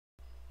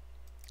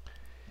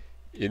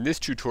In this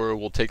tutorial,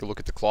 we'll take a look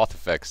at the cloth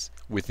effects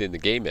within the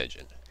game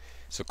engine.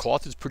 So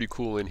cloth is pretty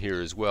cool in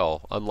here as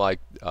well.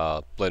 Unlike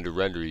Blender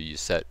Render, you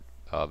set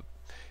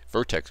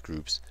vertex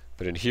groups,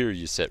 but in here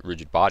you set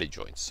rigid body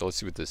joints. So let's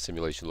see what this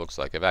simulation looks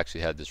like. I've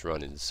actually had this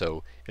running,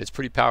 so it's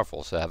pretty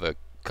powerful. So I have a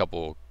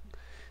couple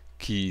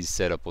keys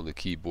set up on the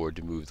keyboard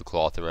to move the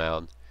cloth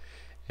around,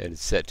 and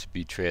it's set to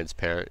be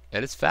transparent,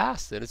 and it's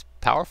fast and it's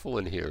powerful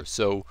in here.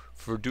 So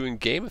for doing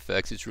game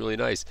effects, it's really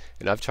nice.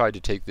 And I've tried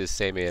to take this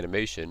same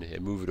animation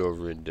and move it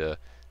over into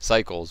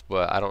cycles,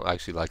 but I don't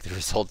actually like the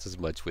results as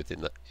much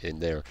within in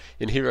there.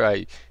 In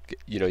here,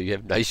 you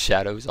have nice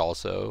shadows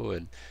also,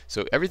 and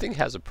so everything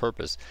has a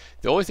purpose.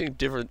 The only thing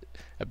different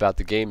about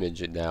the game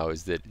engine now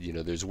is that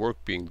there's work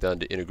being done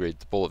to integrate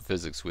the bullet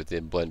physics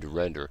within Blender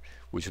Render,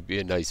 which would be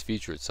a nice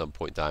feature at some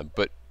point in time.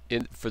 But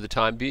for the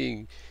time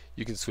being,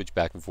 you can switch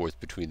back and forth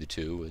between the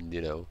two, and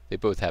they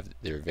both have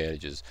their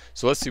advantages.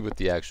 So let's see what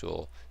the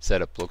actual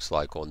setup looks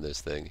like on this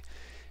thing.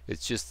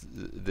 It's just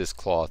this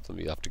cloth. Let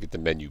me have to get the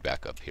menu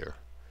back up here.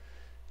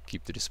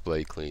 Keep the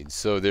display clean.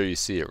 So there you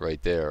see it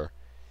right there.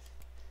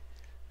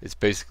 It's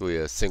basically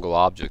a single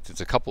object.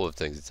 It's a couple of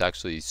things. It's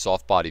actually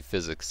soft body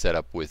physics set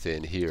up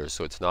within here,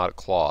 so it's not a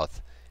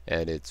cloth,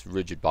 and it's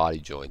rigid body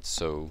joints.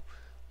 So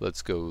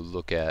let's go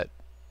look at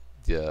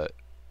the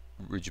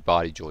rigid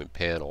body joint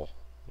panel.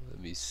 Let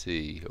me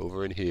see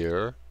over in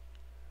here,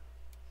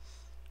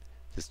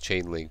 this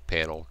chain link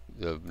panel,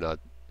 and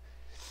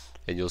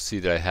you'll see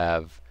that I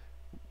have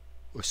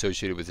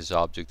associated with this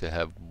object, I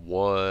have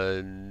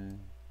 1,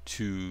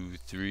 2,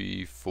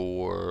 3,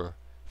 4,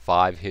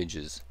 5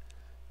 hinges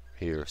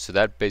here. So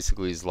that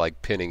basically is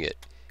like pinning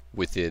it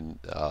within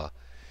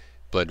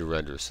Blender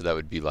Render. So that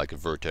would be like a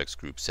vertex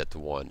group set to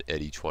 1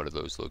 at each one of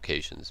those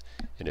locations.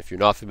 And if you're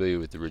not familiar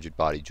with the rigid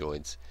body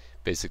joints,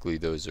 basically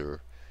those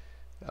are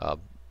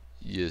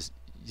you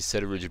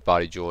set a rigid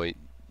body joint,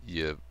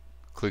 you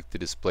click the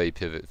display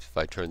pivot. If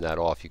I turn that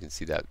off, you can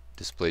see that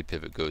display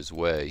pivot goes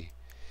away,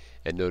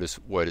 and notice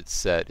what it's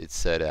set. It's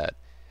set at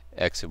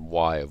X and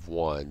Y of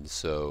 1.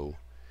 So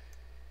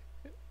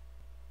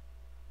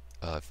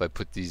if I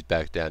put these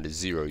back down to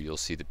 0, you'll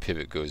see the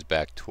pivot goes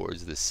back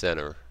towards the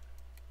center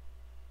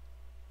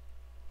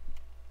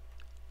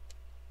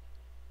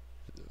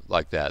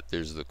like that.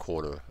 There's the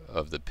corner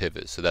of the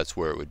pivot, so that's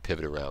where it would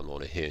pivot around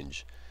on a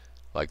hinge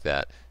like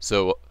that.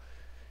 So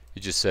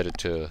you just set it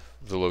to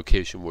the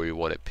location where you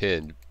want it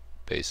pinned,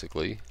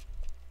 basically,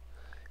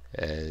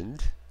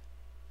 and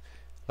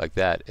like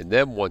that. And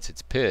then once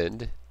it's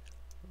pinned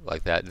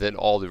like that, then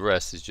all the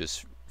rest is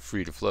just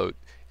free to float.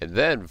 And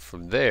then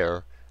from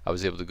there, I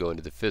was able to go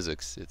into the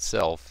physics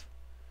itself.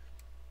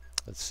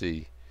 Let's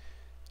see,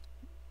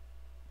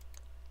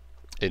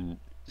 and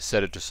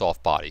set it to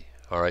soft body.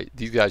 Alright,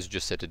 these guys are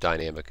just set to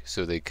dynamic,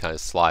 so they kind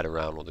of slide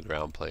around on the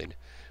ground plane.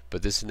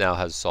 But this now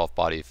has soft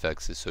body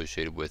effects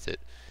associated with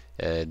it,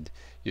 and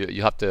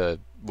you have to,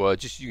 well,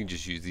 you can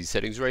just use these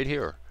settings right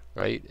here,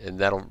 right? And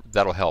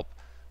that'll help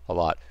a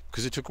lot,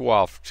 because it took a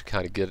while to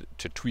kind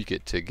of tweak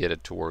it to get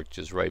it to work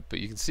just right. But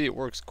you can see it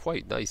works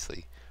quite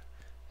nicely,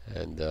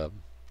 and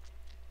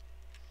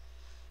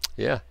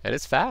yeah, and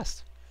it's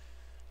fast,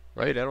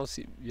 right? I don't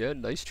see, yeah,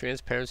 nice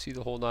transparency,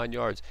 the whole 9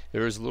 yards.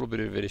 There is a little bit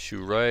of an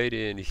issue right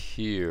in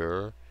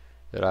here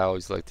that I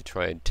always like to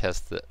try and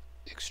test the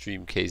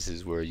extreme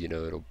cases where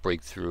it'll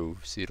break through.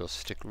 See, it'll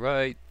stick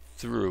right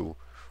through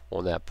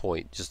on that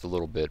point just a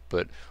little bit,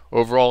 but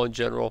overall in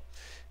general,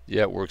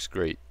 yeah, it works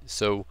great.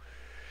 So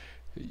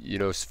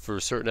for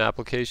certain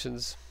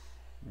applications,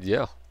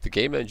 yeah, the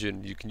game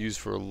engine you can use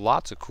for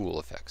lots of cool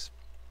effects.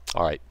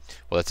 Alright,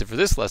 well, that's it for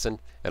this lesson,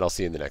 and I'll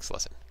see you in the next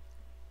lesson.